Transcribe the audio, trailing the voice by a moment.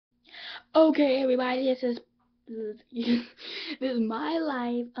Okay, everybody, this is my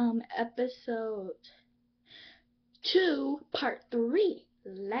life episode 2, part 3,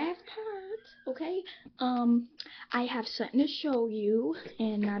 last part. Okay, I have something to show you,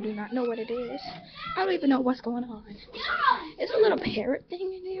 and I do not know what it is. I don't even know what's going on. It's a little parrot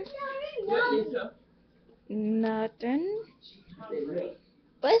thing in there. Nothing.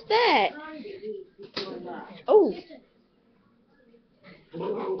 What's that? Oh.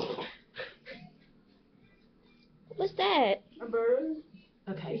 What's that? A bird.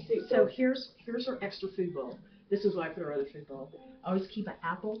 Okay, so here's her extra food bowl. This is why I put her other food bowl. I always keep an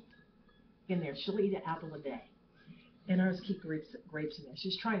apple in there. She'll eat an apple a day. And I always keep grapes in there.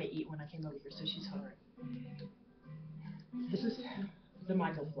 She's trying to eat when I came over here, so she's hungry. This is the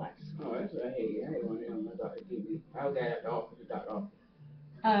Michael Flex. Oh, that's what I hate. I hate one of them. I got the TV. I got that off. Got off.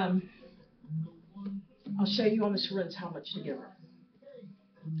 I'll show you on the syringe how much to give her.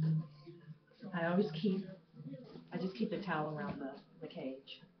 I just keep the towel around the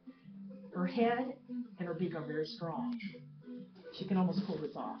cage. Her head and her beak are very strong. She can almost pull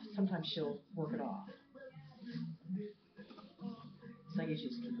this off. Sometimes she'll work it off. So I usually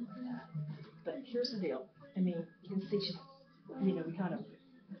just keep it like that. But here's the deal. I mean, you can see she, we kind of,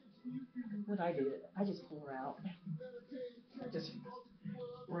 what I do, I just pull her out. I just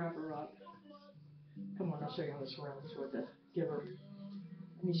wrap her up. Come on, I'll show you on this room what to give her.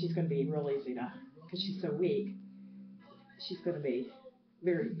 I mean, she's going to be real easy to, because she's so weak, she's going to be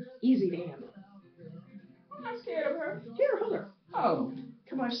very easy to handle. I'm not scared of her. Here, hold her. Oh.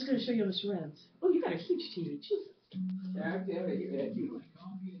 Come on, she's going to show you on the syringe. Oh, you got a huge TV. Jesus. Yeah, I tell you that too.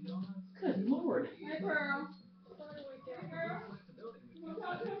 Good Lord. Hey, Pearl.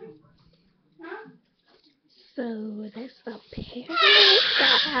 Huh? So that's a parrot,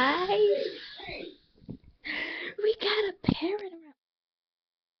 guys. We got a parrot around.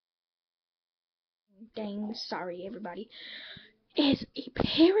 Dang, sorry everybody. It's a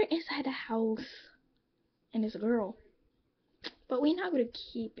parrot inside the house, and it's a girl. But we're not gonna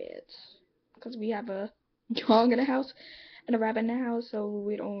keep it because we have a dog in the house and a rabbit in the house, so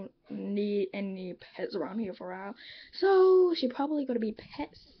we don't need any pets around here for a while. So she's probably gonna be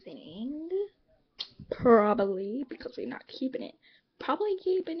pet sitting. Probably, because we're not keeping it. Probably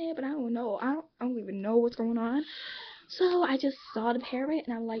keeping it, but I don't know. I don't even know what's going on. So I just saw the parrot,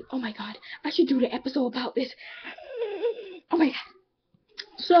 and I'm like, oh my god, I should do the episode about this. Oh my god.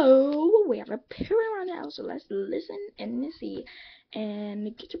 So we have a parrot around the house, so let's listen and see.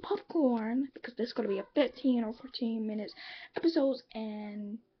 And get your popcorn, because this is going to be a 15 or 14 minutes episodes,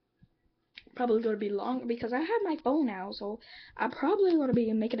 and probably going to be longer, because I have my phone now, so I'm probably going to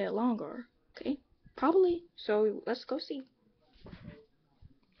be making it longer. Okay? Probably. So let's go see.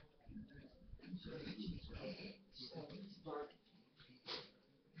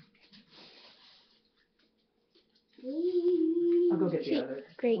 I'll go get the other.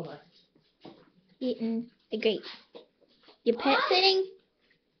 Great. Eating the grape. You pet sitting?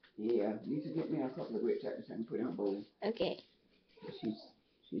 Yeah, you should get me a couple of grapes at the time. Put in a bowl. Okay.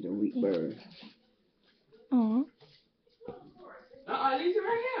 She's a weak bird. Aww. Lisa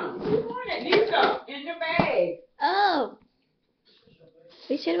right here. Good morning, Lisa. In the bag. Oh.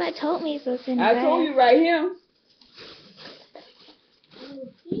 You should have told me so soon. I told you right here.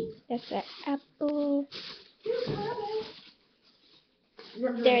 That's an apple.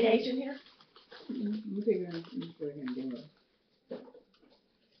 There it is.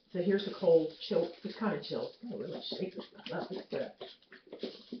 So here's the cold, chill. It's kind of chill. Oh, really shake this stuff up. It's good.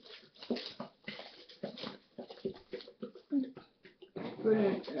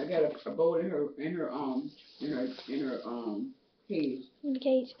 I got a bowl in her cage. In the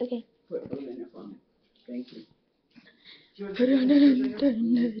cage, okay. Put those in there for me. Thank you.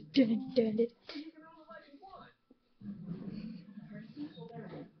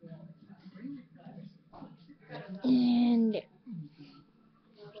 And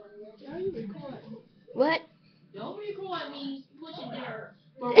what? Don't record me pushing dirt.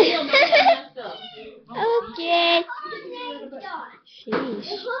 For real, no messed up. Okay. Sheesh.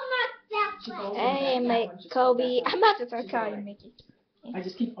 Hey, Kobe. I'm about to start calling you Mickey. I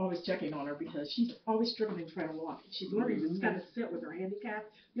just keep always checking on her because she's always struggling trying to walk. She's learning to kind of sit with her handicap.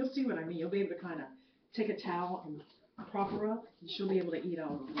 You'll see what I mean. You'll be able to kind of take a towel and prop her up, and she'll be able to eat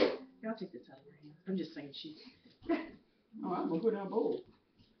out of it. Yeah, I'll take this out of your hand. I'm just saying she's. Oh, I'm gonna put it in a bowl.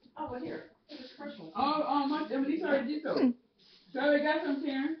 Oh, well, here. This is fresh one. These already did so. So I already got some,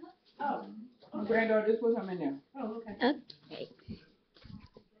 Karen. Oh. My granddaughter just put some in there. Oh, okay. Okay.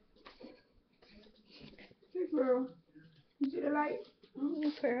 Hey, Pearl. You see the light?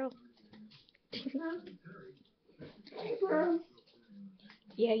 Pearl. Hey, Pearl.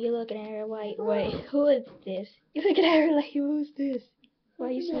 Yeah, you're looking at her like, wait, who is this? You're looking at her like, who's this?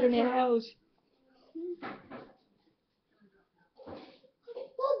 Why is she in that house?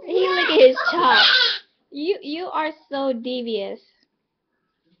 He look at his chops. You are so devious.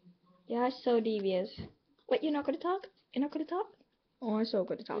 You are so devious. Wait, you're not gonna talk? You're not gonna talk? Oh, I'm so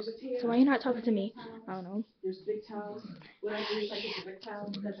good to talk. So why are you not talking to me? I don't know. There's big towels. What I do is I get the big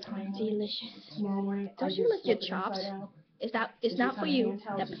towels, that's a clean one. Delicious. Tomorrow morning, I Don't you just lick your flip it chops? inside out. It's not for you.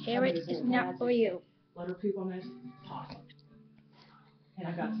 The parrot is not for you. Let her poop on this, toss it. And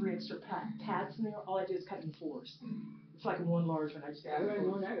I've got 3 extra pads in there. All I do is cut in 4s. It's like one large one. I just cut in 4s.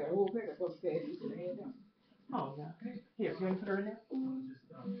 Oh, no. Here, you want to put her in there?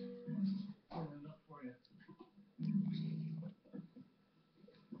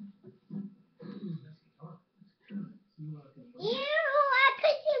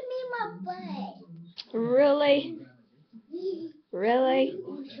 Really? Really?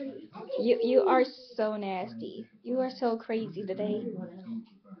 You are so nasty. You are so crazy today.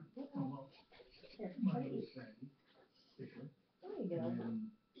 Here, try to eat. There you go.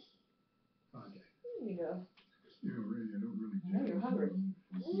 There you go. I know you're hungry.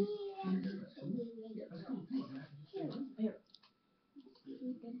 Here.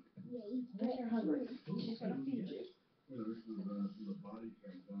 Now you're hungry. She's going to feed you.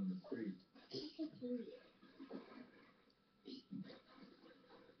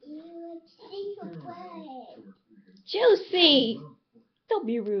 Juicy! Don't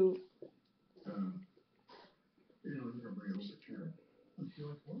be rude.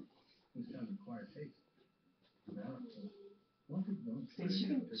 See,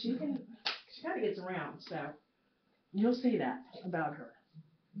 she kind of gets around, so you'll see that about her.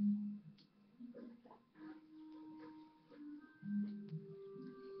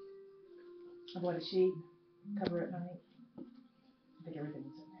 I bought a sheet, cover at night. I think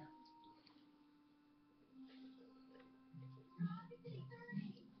everything's in there.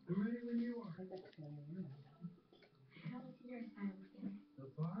 I think that's good.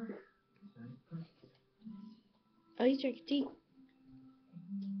 Oh, you drink tea.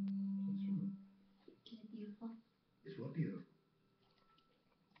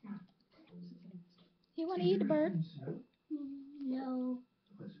 You want to eat the bird? No.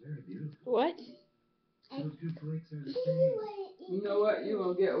 What? You know what? You're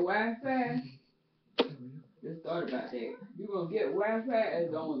going to get Wi-Fi. Just thought about that. You're going to get Wi-Fi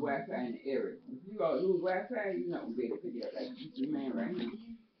as the only Wi-Fi in the area. If you got to lose Wi-Fi, you're not going to be able to pick it up like this man right now.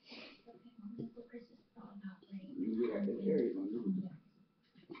 You get out this area, you're going to lose it.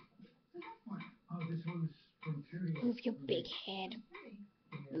 Move your big head.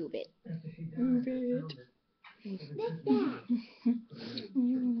 Move it. Move it.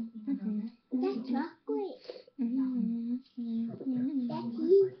 That's chocolate. That's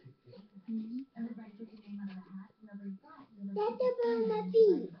about my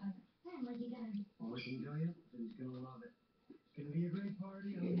feet.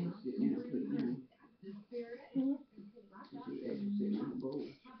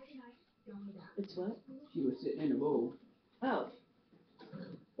 It's what? She was sitting in the bowl. Oh.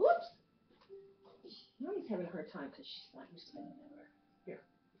 Whoops. Mommy's having a hard time because she's not used to bending over. Here.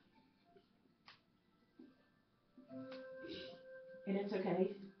 And it's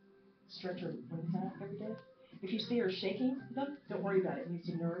okay. Stretch her wings out every day. If you see her shaking them, don't worry about it. It means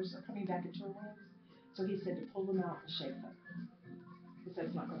the nerves are coming back into her wings. So he said to pull them out and shake them. He said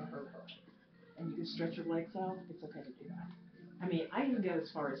it's not going to hurt her. And you can stretch her legs out. It's okay to do that. I mean, I even go as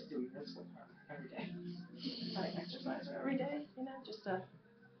far as doing this with her every day. I exercise her every day, you know, just because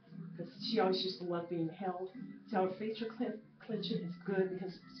she always used to love being held. See how her face are clenching? It's good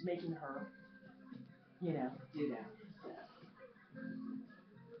because it's making her, you know, do that. So.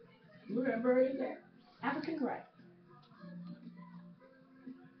 Where that bird is at? African gray.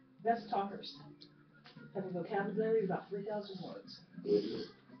 Best talkers. Have a vocabulary of about 3,000 words.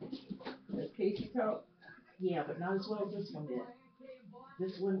 That Casey talk? Yeah, but not as well as this one did.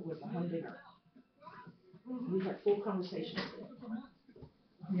 This one was a humdinger. We had full conversations.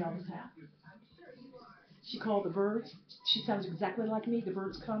 We always have. She called the birds. She sounds exactly like me. The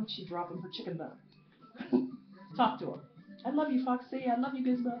birds come, she drop them her chicken bone. Talk to her. I love you, Foxy. I love you,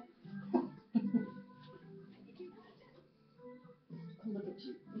 Gizmo. Look at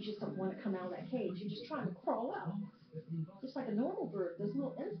you. You just don't want to come out of that cage. You're just trying to crawl out. Just like a normal bird. Those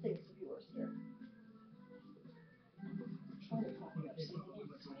little instincts of yours here. Try to pop me up so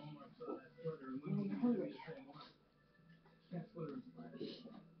when you're hungry.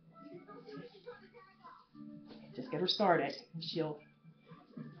 Just get her started, and she'll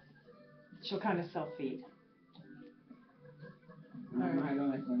kind of self-feed. I'm not gonna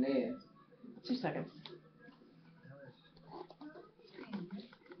make some last. 2 seconds.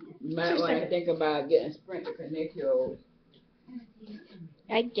 You might 2 want to seconds. think about getting Sprint to connect your.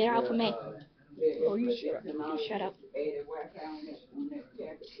 I get out for me. Oh, you shut up. Added Wi-Fi on that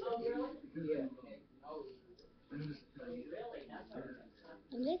tablet. Oh, really?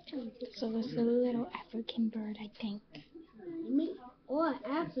 Yeah. So it's a little African bird, I think. Me or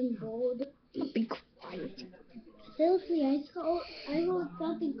African bird. Be quiet. Seriously, I saw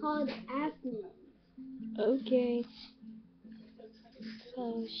something called African. Okay.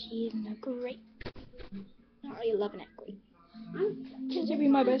 So she's in a grape. Not really loving that grape. Can she be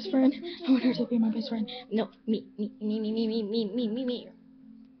my best friend? I want her to be my best friend. No, me.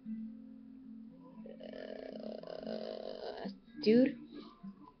 Dude.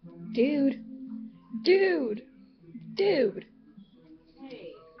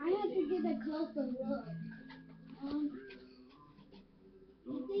 I have to get a closer look.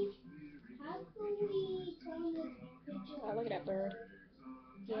 You think, how can we turn this picture? Oh, look at that bird.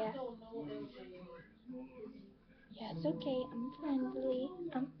 Yeah. Yeah, it's okay. I'm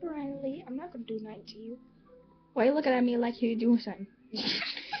friendly. I'm not gonna do nothing to you. Why you looking at me like you're doing something?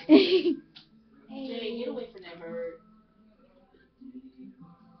 Jay, get away from that bird.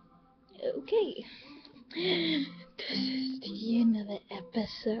 Okay. This is the end of the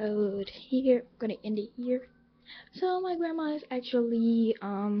episode. Here, I'm gonna end it here. So my grandma's actually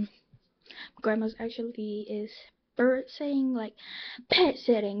is bird saying, like, pet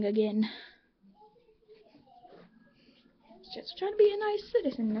sitting again. Just trying to be a nice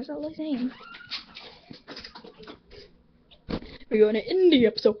citizen, that's all I'm saying. We're gonna end the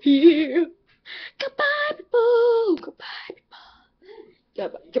episode here. Goodbye, people.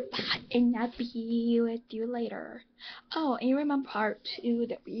 Goodbye, and I'll be with you later. Oh, and you remember part 2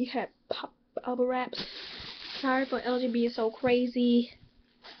 that we had pop bubble wraps? Sorry for LG being so crazy.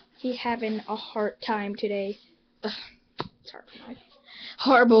 He having a hard time today. Ugh, sorry for my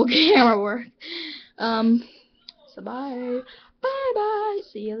horrible camera work. So bye. Bye.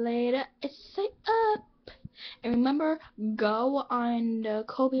 See you later. It's say up. And remember, go on the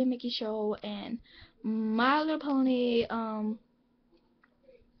Kobe and Mickey show and My Little Pony,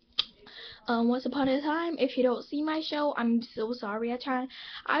 Once Upon a Time. If you don't see my show, I'm so sorry. I try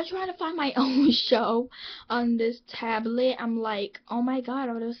to find my own show on this tablet. I'm like, oh my god,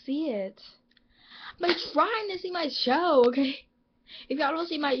 I don't see it. I'm trying to see my show, okay? If y'all don't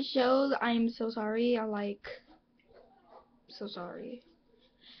see my shows, I'm so sorry. So sorry.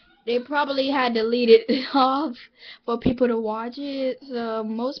 They probably had deleted it off for people to watch it. So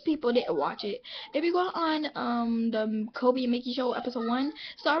most people didn't watch it. If you go on the Kobe and Mickey show episode 1,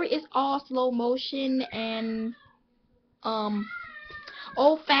 sorry, it's all slow motion and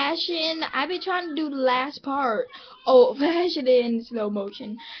old fashioned. I've been trying to do the last part old fashioned in slow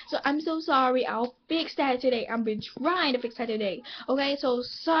motion. So I'm so sorry. I'll fix that today. I've been trying to fix that today. Okay, so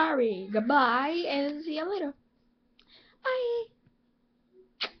sorry. Goodbye and see you later. Bye.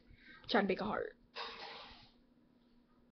 Trying to make a heart.